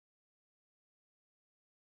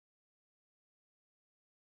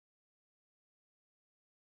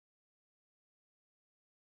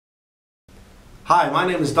Hi, my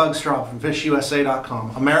name is Doug Straub from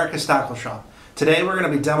FishUSA.com, America's tackle shop. Today we're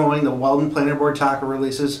going to be demoing the Weldon planer board tackle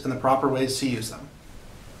releases and the proper ways to use them.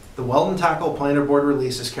 The Weldon tackle planer board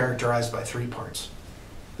release is characterized by three parts.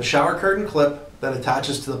 The shower curtain clip that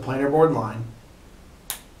attaches to the planer board line,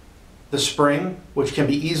 the spring, which can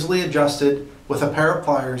be easily adjusted with a pair of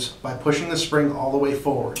pliers by pushing the spring all the way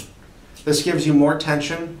forward. This gives you more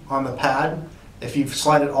tension on the pad. If you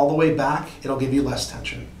slide it all the way back, it'll give you less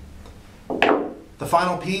tension. The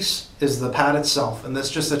final piece is the pad itself, and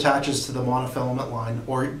this just attaches to the monofilament line,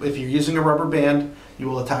 or if you're using a rubber band, you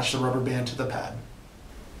will attach the rubber band to the pad.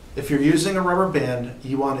 If you're using a rubber band,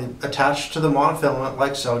 you want to attach to the monofilament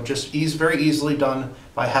like so, just very easily done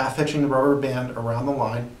by half hitching the rubber band around the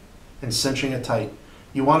line and cinching it tight.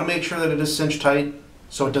 You want to make sure that it is cinched tight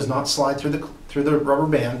so it does not slide through the rubber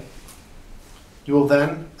band. You will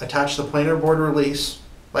then attach the planer board release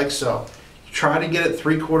like so. Try to get it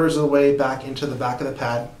 3/4 of the way back into the back of the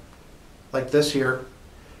pad, like this here.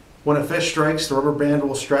 When a fish strikes, the rubber band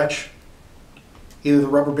will stretch. Either the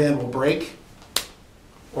rubber band will break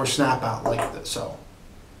or snap out like this, so.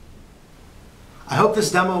 I hope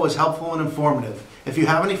this demo was helpful and informative. If you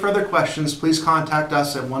have any further questions, please contact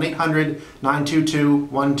us at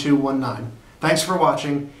 1-800-922-1219. Thanks for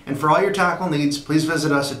watching, and for all your tackle needs, please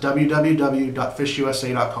visit us at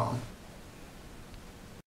www.fishusa.com.